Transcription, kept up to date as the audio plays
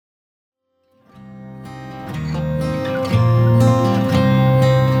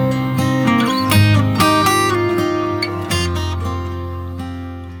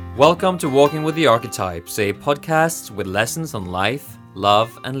Welcome to Walking with the Archetypes, a podcast with lessons on life,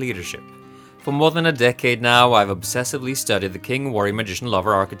 love, and leadership. For more than a decade now, I've obsessively studied the King, Warrior, Magician,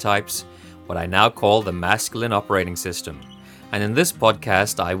 Lover archetypes, what I now call the masculine operating system. And in this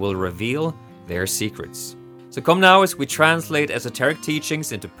podcast, I will reveal their secrets. So come now as we translate esoteric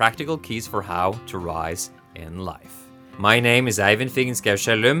teachings into practical keys for how to rise in life. My name is Eivind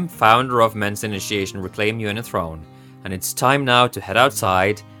Figenschou-Schellum, founder of Men's Initiation Reclaim You in a Throne, and it's time now to head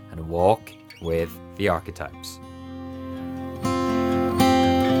outside and walk with the archetypes.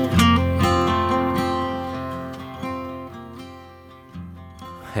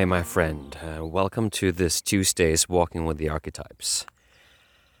 Hey my friend, welcome to this Tuesday's Walking with the Archetypes.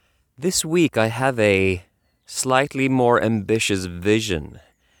 This week I have a slightly more ambitious vision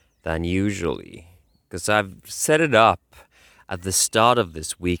than usually, because I've set it up at the start of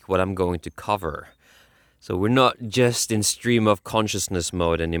this week what I'm going to cover. So we're not just in stream of consciousness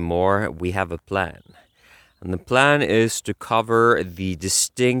mode anymore, we have a plan. And the plan is to cover the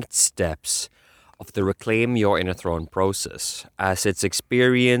distinct steps of the Reclaim Your Inner Throne process as it's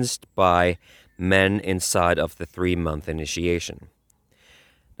experienced by men inside of the 3-month initiation.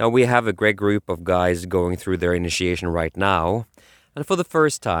 Now we have a great group of guys going through their initiation right now, and for the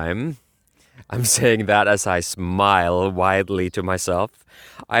first time, I'm saying that as I smile widely to myself,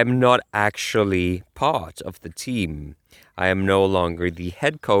 I'm not actually part of the team. I am no longer the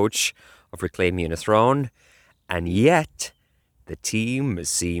head coach of Reclaim Your Inner Throne, and yet the team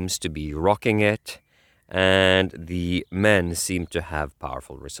seems to be rocking it, and the men seem to have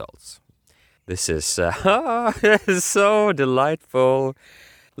powerful results. This is so delightful.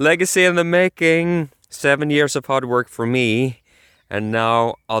 Legacy in the making, 7 years of hard work for me. And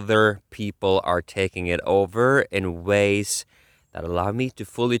now other people are taking it over in ways that allow me to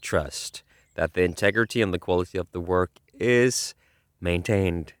fully trust that the integrity and the quality of the work is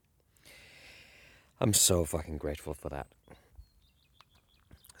maintained. I'm so fucking grateful for that.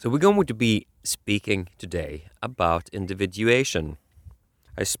 So we're going to be speaking today about individuation.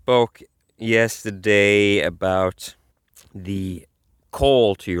 I spoke yesterday about the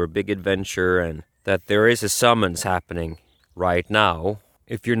call to your big adventure and that there is a summons happening right now.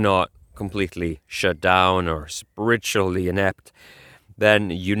 If you're not completely shut down or spiritually inept, then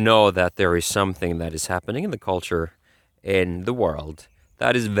you know that there is something that is happening in the culture, in the world,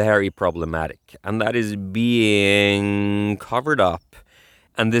 that is very problematic and that is being covered up.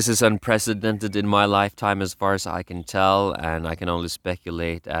 And this is unprecedented in my lifetime as far as I can tell, and I can only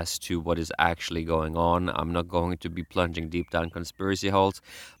speculate as to what is actually going on. I'm not going to be plunging deep down conspiracy holes,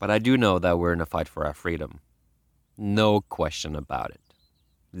 but I do know that we're in a fight for our freedom. No question about it.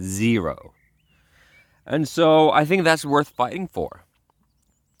 Zero. And so I think that's worth fighting for.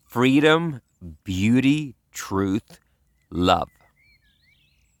 Freedom, beauty, truth, love.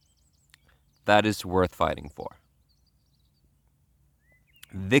 That is worth fighting for.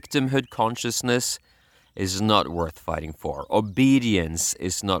 Victimhood consciousness is not worth fighting for. Obedience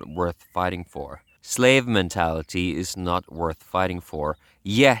is not worth fighting for. Slave mentality is not worth fighting for.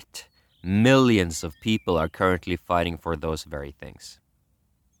 Yet, millions of people are currently fighting for those very things.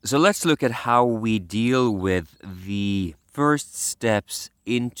 So let's look at how we deal with the first steps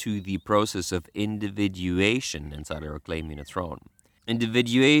into the process of individuation inside our Reclaim Your Inner Throne.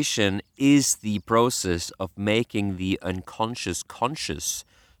 Individuation is the process of making the unconscious conscious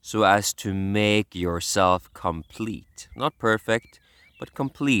so as to make yourself complete. Not perfect, but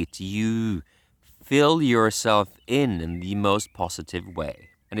complete. You fill yourself in the most positive way.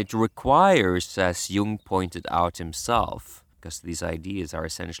 And it requires, as Jung pointed out himself, because these ideas are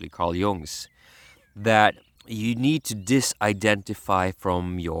essentially Carl Jung's, that you need to disidentify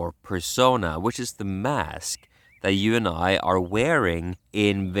from your persona, which is the mask that you and I are wearing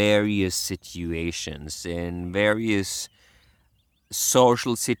in various situations, in various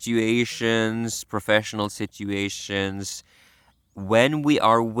social situations, professional situations. When we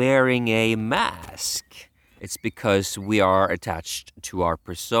are wearing a mask, it's because we are attached to our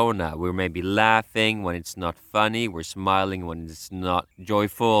persona. We're maybe laughing when it's not funny. We're smiling when it's not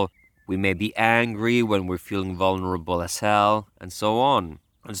joyful. We may be angry when we're feeling vulnerable as hell, and so on.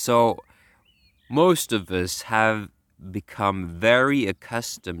 And so most of us have become very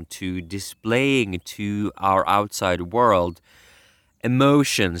accustomed to displaying to our outside world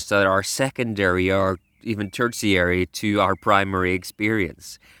emotions that are secondary or even tertiary to our primary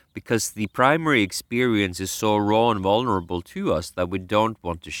experience. Because the primary experience is so raw and vulnerable to us that we don't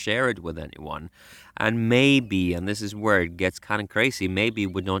want to share it with anyone. And maybe, and this is where it gets kind of crazy, maybe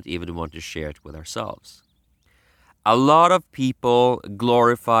we don't even want to share it with ourselves. A lot of people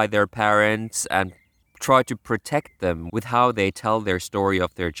glorify their parents and try to protect them with how they tell their story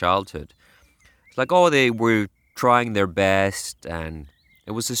of their childhood. It's like, oh, they were trying their best and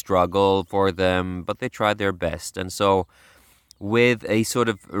it was a struggle for them, but they tried their best. And so with a sort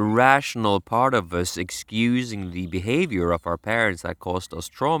of rational part of us excusing the behavior of our parents that caused us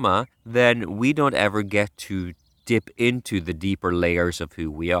trauma, then we don't ever get to dip into the deeper layers of who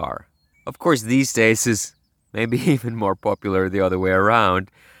we are. Of course, these days is maybe even more popular the other way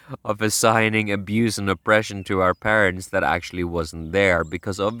around, of assigning abuse and oppression to our parents that actually wasn't there,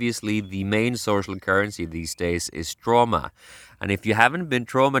 because obviously the main social currency these days is trauma. And if you haven't been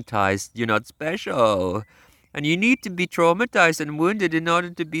traumatized, you're not special. And you need to be traumatized and wounded in order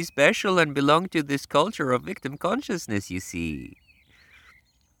to be special and belong to this culture of victim consciousness, you see.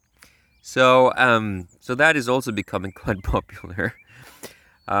 So that is also becoming quite popular.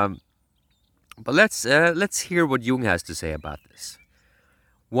 But let's hear what Jung has to say about this.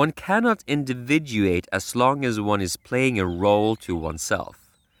 One cannot individuate as long as one is playing a role to oneself.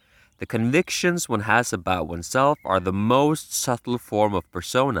 The convictions one has about oneself are the most subtle form of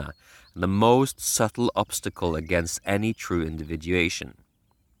persona, and the most subtle obstacle against any true individuation.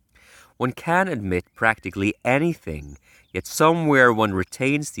 One can admit practically anything, yet somewhere one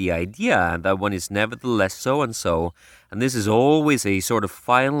retains the idea that one is nevertheless so-and-so, and this is always a sort of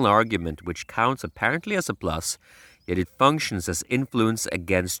final argument which counts apparently as a plus, yet it functions as influence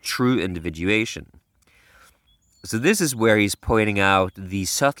against true individuation. So this is where he's pointing out the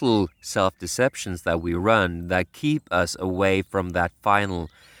subtle self-deceptions that we run that keep us away from that final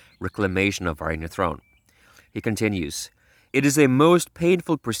reclamation of our inner throne. He continues, "It is a most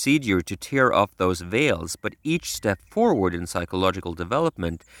painful procedure to tear off those veils, but each step forward in psychological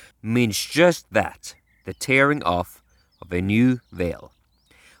development means just that, the tearing off of a new veil.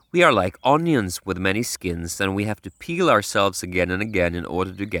 We are like onions with many skins, and we have to peel ourselves again and again in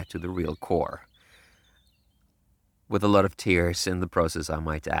order to get to the real core." With a lot of tears in the process, I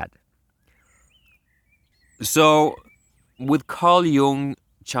might add. So, with Carl Jung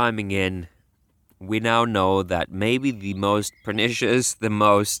chiming in, we now know that maybe the most pernicious, the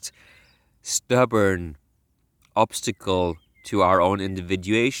most stubborn obstacle to our own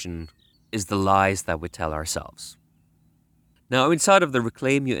individuation is the lies that we tell ourselves. Now, inside of the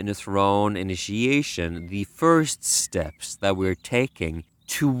Reclaim Your Inner Throne initiation, the first steps that we're taking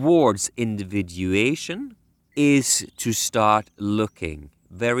towards individuation is to start looking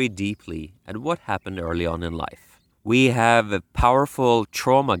very deeply at what happened early on in life. We have a powerful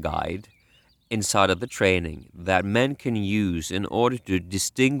trauma guide inside of the training that men can use in order to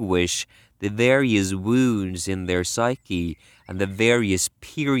distinguish the various wounds in their psyche and the various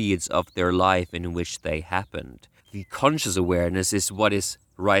periods of their life in which they happened. The conscious awareness is what is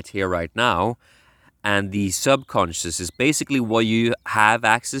right here, right now, and the subconscious is basically what you have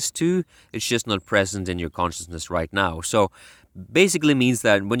access to. It's just not present in your consciousness right now. So basically means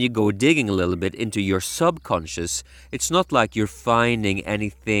that when you go digging a little bit into your subconscious, it's not like you're finding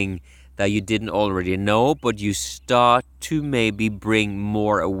anything that you didn't already know, but you start to maybe bring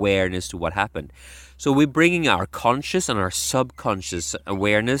more awareness to what happened. So we're bringing our conscious and our subconscious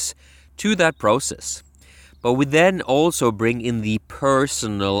awareness to that process. But we then also bring in the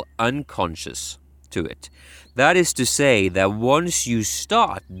personal unconscious to it. That is to say that once you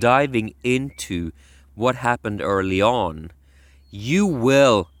start diving into what happened early on, you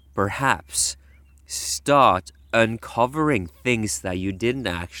will perhaps start uncovering things that you didn't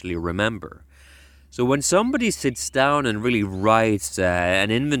actually remember. So when somebody sits down and really writes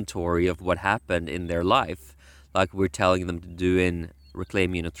an inventory of what happened in their life, like we're telling them to do in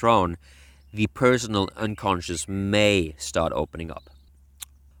Reclaim Your Inner Throne, the personal unconscious may start opening up.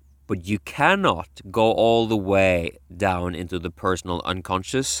 But you cannot go all the way down into the personal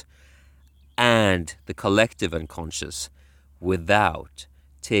unconscious and the collective unconscious without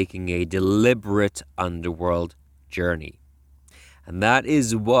taking a deliberate underworld journey. And that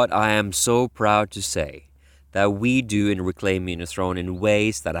is what I am so proud to say that we do in Reclaim Your Inner Throne in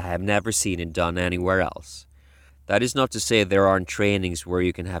ways that I have never seen it done anywhere else. That is not to say there aren't trainings where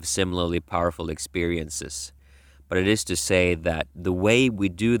you can have similarly powerful experiences, but it is to say that the way we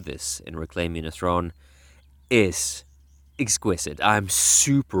do this in Reclaim Your Inner Throne is exquisite. I'm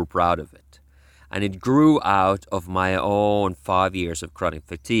super proud of it. And it grew out of my own 5 years of chronic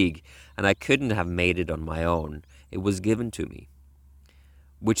fatigue, and I couldn't have made it on my own. It was given to me.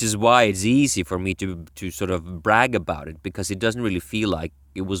 Which is why it's easy for me to sort of brag about it, because it doesn't really feel like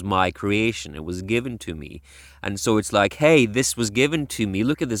it was my creation. It was given to me. And so it's like, hey, this was given to me.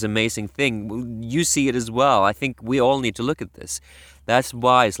 Look at this amazing thing. You see it as well. I think we all need to look at this. That's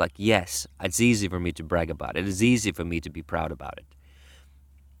why it's like, yes, it's easy for me to brag about it. It's easy for me to be proud about it.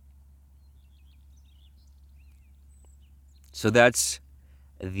 So that's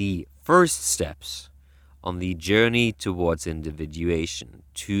the first steps on the journey towards individuation,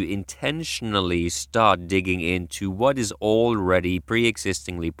 to intentionally start digging into what is already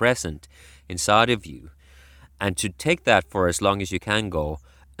pre-existingly present inside of you, and to take that for as long as you can go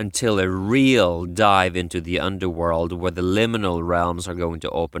until a real dive into the underworld where the liminal realms are going to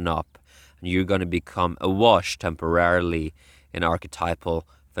open up and you're going to become awash temporarily in archetypal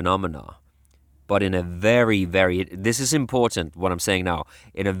phenomena. But in a very, very, this is important, what I'm saying now,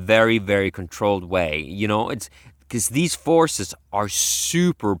 in a very, very controlled way. You know, it's because these forces are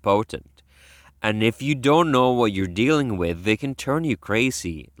super potent. And if you don't know what you're dealing with, they can turn you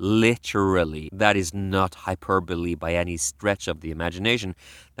crazy, literally. That is not hyperbole by any stretch of the imagination.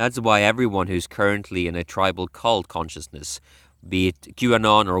 That's why everyone who's currently in a tribal cult consciousness, be it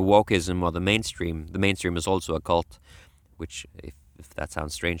QAnon or wokeism or the mainstream is also a cult, which if that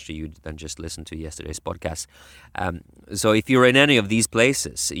sounds strange to you, then just listen to yesterday's podcast. So if you're in any of these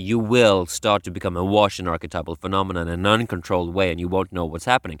places, you will start to become awash in archetypal phenomena in an uncontrolled way, and you won't know what's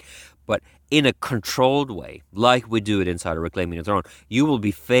happening. But in a controlled way, like we do it inside of Reclaiming the Throne, you will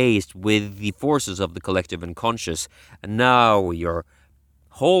be faced with the forces of the collective unconscious, and now your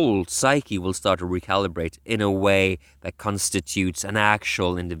whole psyche will start to recalibrate in a way that constitutes an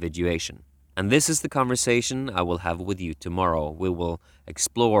actual individuation. And this is the conversation I will have with you tomorrow. We will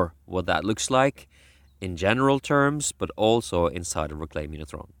explore what that looks like in general terms, but also inside of Reclaiming the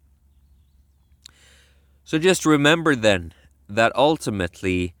Throne. So just remember then that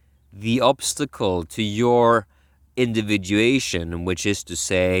ultimately the obstacle to your individuation, which is to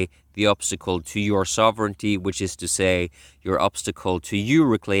say the obstacle to your sovereignty, which is to say your obstacle to you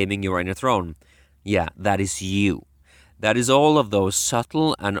reclaiming your inner throne, that is you. That is all of those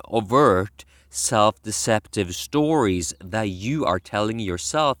subtle and overt self-deceptive stories that you are telling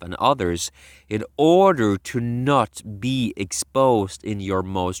yourself and others in order to not be exposed in your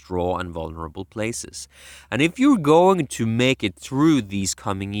most raw and vulnerable places. And if you're going to make it through these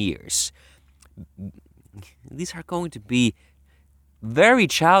coming years, these are going to be very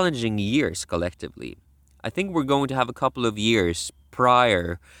challenging years collectively. I think we're going to have a couple of years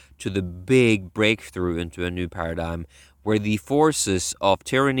prior to the big breakthrough into a new paradigm where the forces of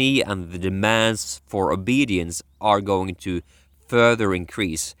tyranny and the demands for obedience are going to further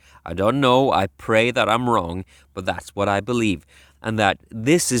increase. I don't know, I pray that I'm wrong, but that's what I believe. And that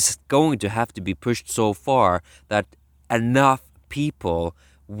this is going to have to be pushed so far that enough people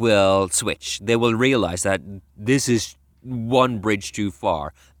will switch. They will realize that this is one bridge too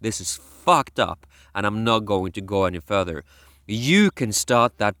far. This is fucked up, and I'm not going to go any further. You can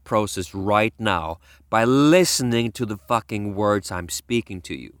start that process right now by listening to the fucking words I'm speaking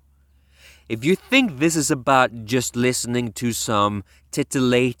to you. If you think this is about just listening to some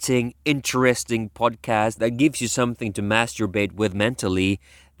titillating, interesting podcast that gives you something to masturbate with mentally,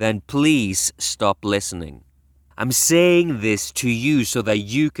 then please stop listening. I'm saying this to you so that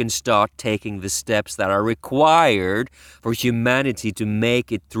you can start taking the steps that are required for humanity to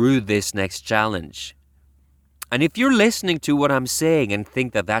make it through this next challenge. And if you're listening to what I'm saying and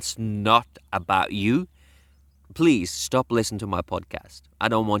think that that's not about you, please stop listening to my podcast. I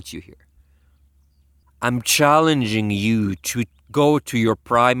don't want you here. I'm challenging you to go to your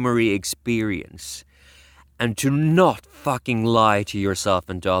primary experience and to not fucking lie to yourself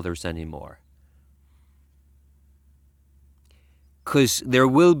and to others anymore. Because there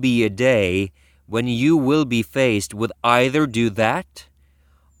will be a day when you will be faced with either do that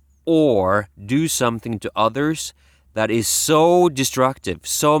or do something to others that is so destructive,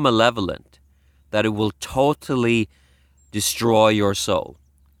 so malevolent, that it will totally destroy your soul.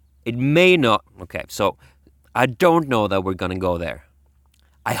 It may not. Okay, so I don't know that we're going to go there.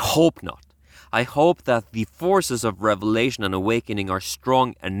 I hope not. I hope that the forces of revelation and awakening are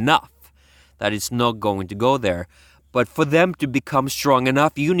strong enough that it's not going to go there. But for them to become strong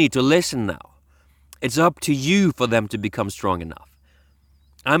enough, you need to listen now. It's up to you for them to become strong enough.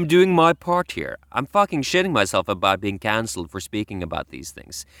 I'm doing my part here. I'm fucking shitting myself about being cancelled for speaking about these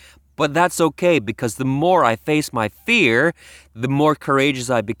things. But that's okay, because the more I face my fear, the more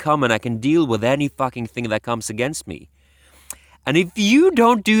courageous I become, and I can deal with any fucking thing that comes against me. And if you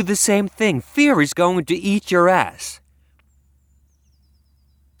don't do the same thing, fear is going to eat your ass.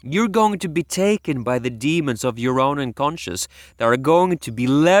 You're going to be taken by the demons of your own unconscious that are going to be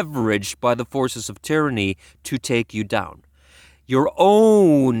leveraged by the forces of tyranny to take you down. Your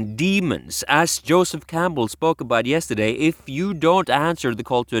own demons, as Joseph Campbell spoke about yesterday, if you don't answer the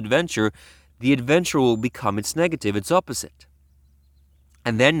call to adventure, the adventure will become its negative, its opposite.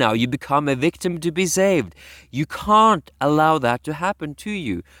 And then now you become a victim to be saved. You can't allow that to happen to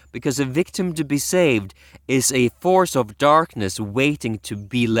you, because a victim to be saved is a force of darkness waiting to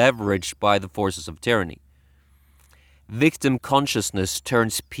be leveraged by the forces of tyranny. Victim consciousness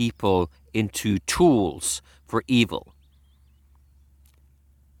turns people into tools for evil.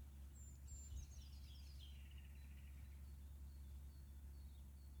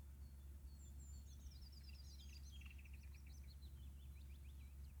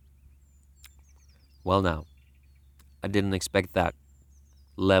 Well now, I didn't expect that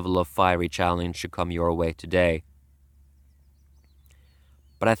level of fiery challenge to come your way today.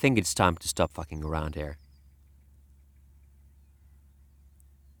 But I think it's time to stop fucking around here.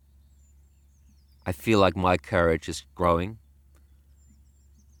 I feel like my courage is growing.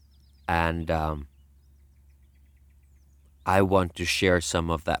 And I want to share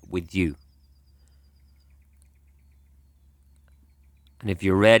some of that with you. And if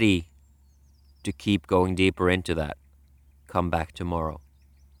you're ready to keep going deeper into that, come back tomorrow.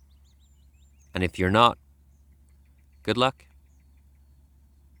 And if you're not, good luck.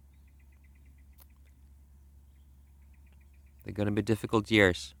 They're going to be difficult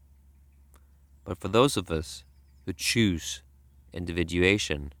years. But for those of us who choose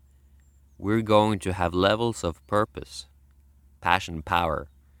individuation, we're going to have levels of purpose, passion, power,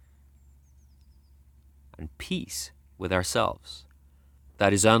 and peace with ourselves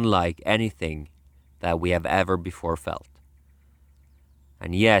that is unlike anything that we have ever before felt.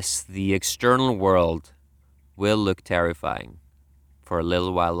 And yes, the external world will look terrifying for a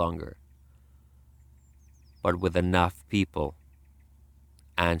little while longer. But with enough people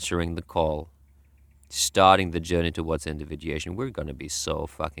answering the call, starting the journey towards individuation, we're going to be so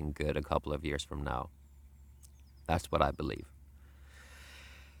fucking good a couple of years from now. That's what I believe.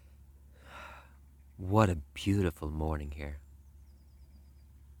 What a beautiful morning here.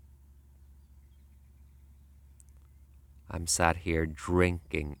 I'm sat here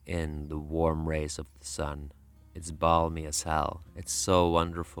drinking in the warm rays of the sun. It's balmy as hell. It's so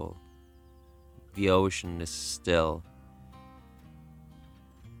wonderful. The ocean is still.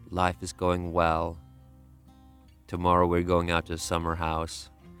 Life is going well. Tomorrow we're going out to a summer house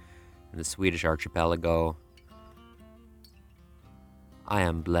in the Swedish archipelago. I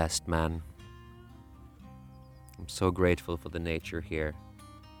am blessed, man. I'm so grateful for the nature here.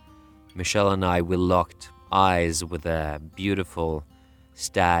 Michelle and I, we locked eyes with a beautiful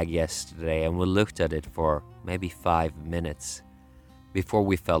stag yesterday, and we looked at it for maybe 5 minutes before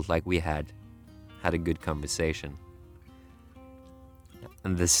we felt like we had a good conversation.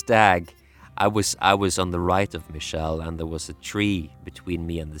 And the stag, I was on the right of Michelle, and there was a tree between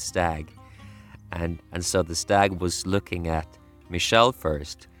me and the stag, and so the stag was looking at Michelle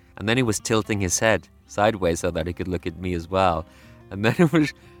first, and then he was tilting his head sideways so that he could look at me as well, and then it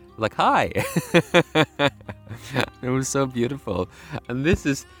was like, hi. It was so beautiful. And this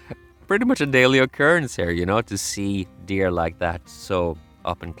is pretty much a daily occurrence here, to see deer like that so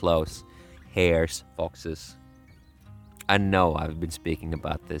up and close. Hares, foxes. I know I've been speaking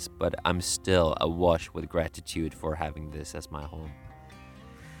about this, but I'm still awash with gratitude for having this as my home.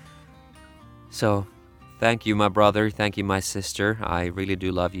 So, thank you, my brother. Thank you, my sister. I really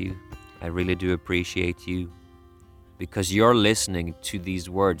do love you. I really do appreciate you. Because your listening to these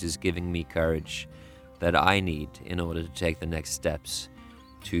words is giving me courage that I need in order to take the next steps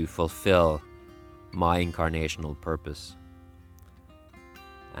to fulfill my incarnational purpose.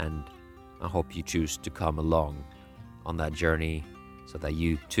 And I hope you choose to come along on that journey so that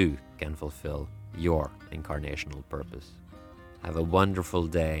you too can fulfill your incarnational purpose. Have a wonderful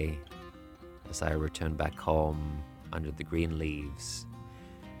day as I return back home under the green leaves,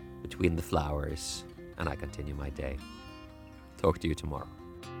 between the flowers, and I continue my day. Talk to you tomorrow.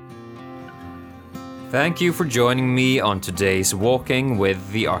 Thank you for joining me on today's Walking with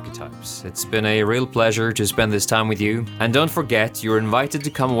the Archetypes. It's been a real pleasure to spend this time with you. And don't forget, you're invited to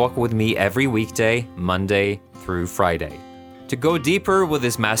come walk with me every weekday, Monday through Friday. To go deeper with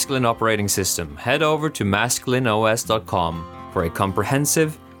this masculine operating system, head over to masculineos.com for a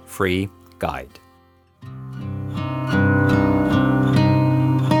comprehensive, free guide.